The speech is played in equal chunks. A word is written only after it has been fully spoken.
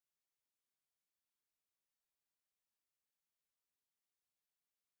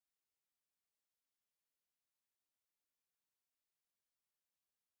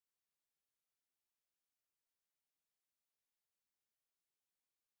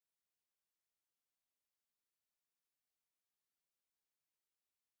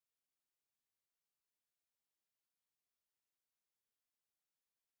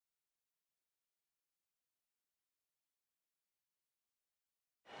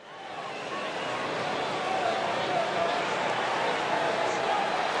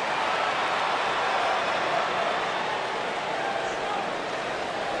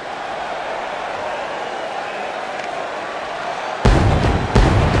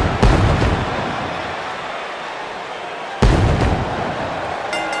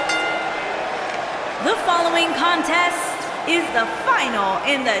the final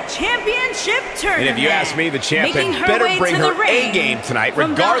in the championship tournament. And if you ask me, the champion better bring her A-game tonight,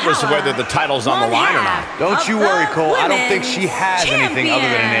 regardless of whether the title's on the line or not. Don't you worry, Cole. I don't think she has anything other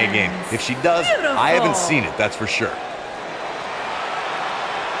than an A-game. If she does, I haven't seen it, that's for sure.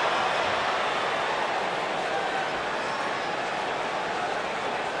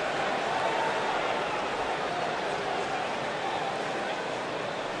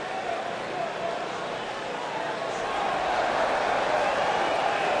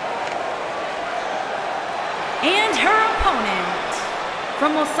 And her opponent,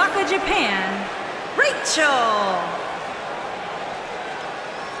 from Osaka, Japan, Rachel.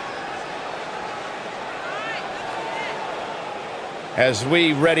 As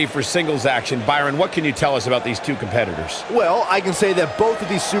we ready for singles action, Byron, what can you tell us about these two competitors? Well, I can say that both of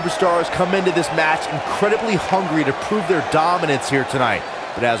these superstars come into this match incredibly hungry to prove their dominance here tonight.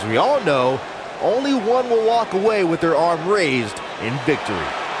 But as we all know, only one will walk away with their arm raised in victory.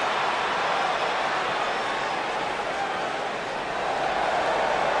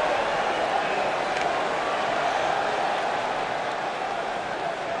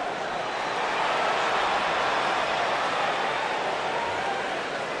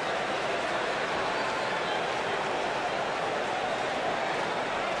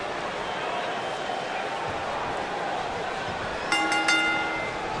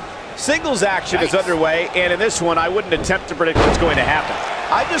 Singles action is underway, and in this one, I wouldn't attempt to predict what's going to happen.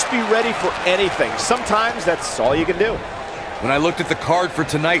 I'd just be ready for anything. Sometimes that's all you can do. When I looked at the card for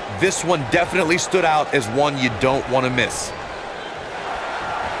tonight, this one definitely stood out as one you don't want to miss.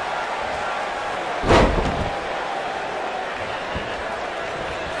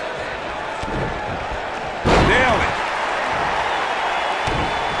 Nailed it.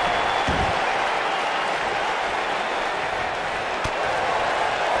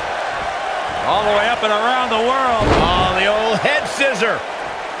 All the way up and around the world. Oh, the old head scissor.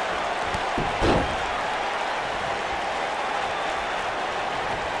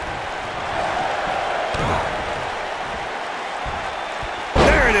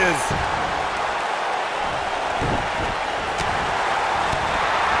 There it is.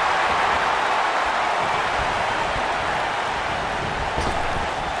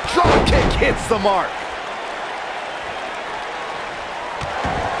 Drop kick hits the mark.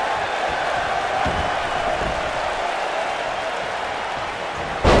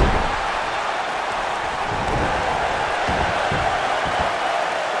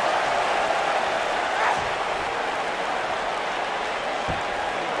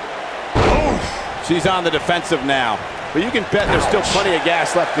 She's on the defensive now, but you can bet there's still plenty of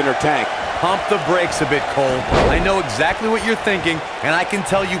gas left in her tank. Pump the brakes a bit, Cole. I know exactly what you're thinking, and I can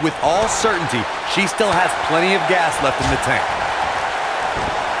tell you with all certainty, she still has plenty of gas left in the tank.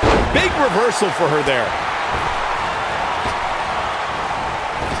 Big reversal for her there.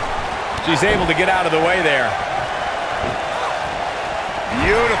 She's able to get out of the way there.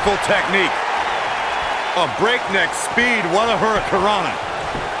 Beautiful technique. A breakneck speed, one of her Karana.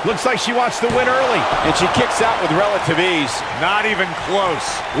 Looks like she wants to win early, and she kicks out with relative ease. Not even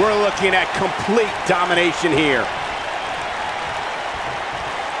close. We're looking at complete domination here.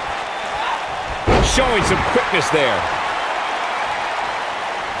 Showing some quickness there.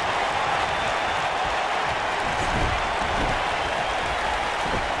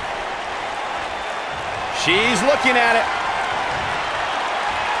 She's looking at it.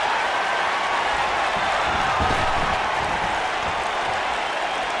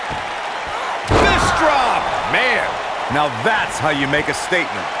 Man, now that's how you make a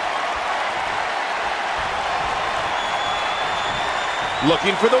statement.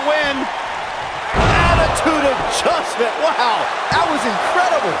 Looking for the win. Attitude adjustment. Wow, that was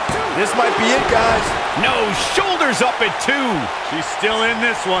incredible. This might be it, guys. No, shoulders up at 2. She's still in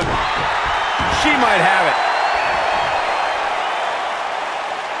this one. She might have it.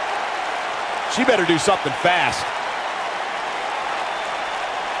 She better do something fast.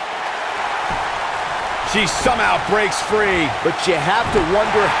 She somehow breaks free. But you have to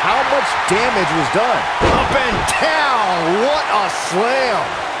wonder how much damage was done. Up and down. What a slam.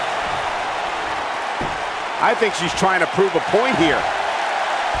 I think she's trying to prove a point here.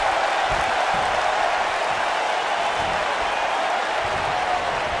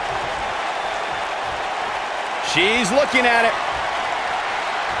 She's looking at it.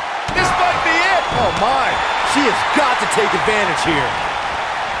 This might be it. Oh, my. She has got to take advantage here.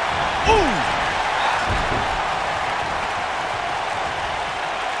 Ooh.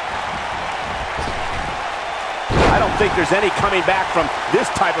 I don't think there's any coming back from this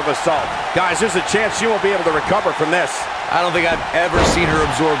type of assault. Guys, there's a chance she won't be able to recover from this. I don't think I've ever seen her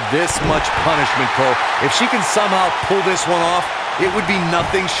absorb this much punishment, Cole. If she can somehow pull this one off, it would be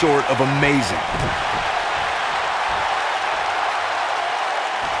nothing short of amazing.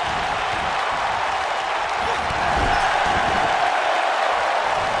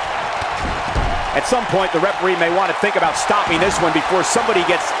 At some point, the referee may want to think about stopping this one before somebody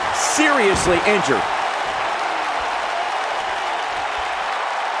gets seriously injured.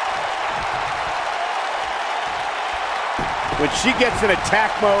 When she gets in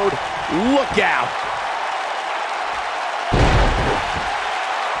attack mode, look out.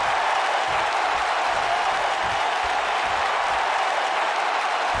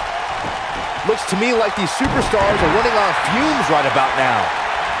 Looks to me like these superstars are running on fumes right about now.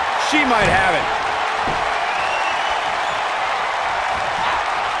 She might have it.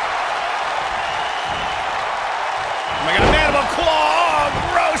 Oh my God, a mandible claw! Oh,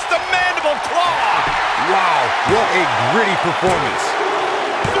 gross, the mandible claw! Wow, what a gritty performance.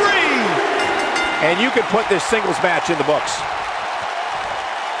 3! And you can put this singles match in the books.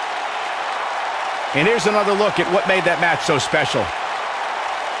 And here's another look at what made that match so special.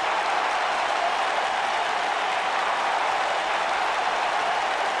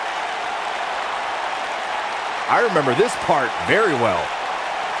 I remember this part very well.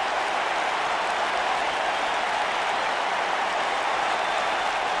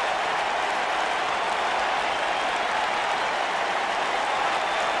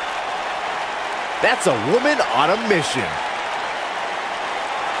 That's a woman on a mission.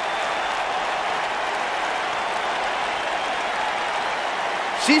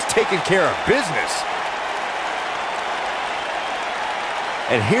 She's taking care of business.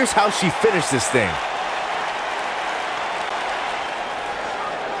 And here's how she finished this thing.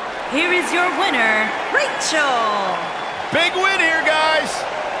 Here is your winner, Rachel. Big win here, guys.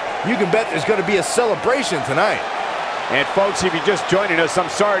 You can bet there's going to be a celebration tonight. And folks, if you're just joining us, I'm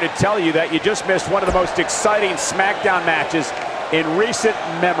sorry to tell you that you just missed one of the most exciting SmackDown matches in recent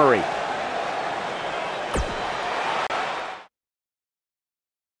memory.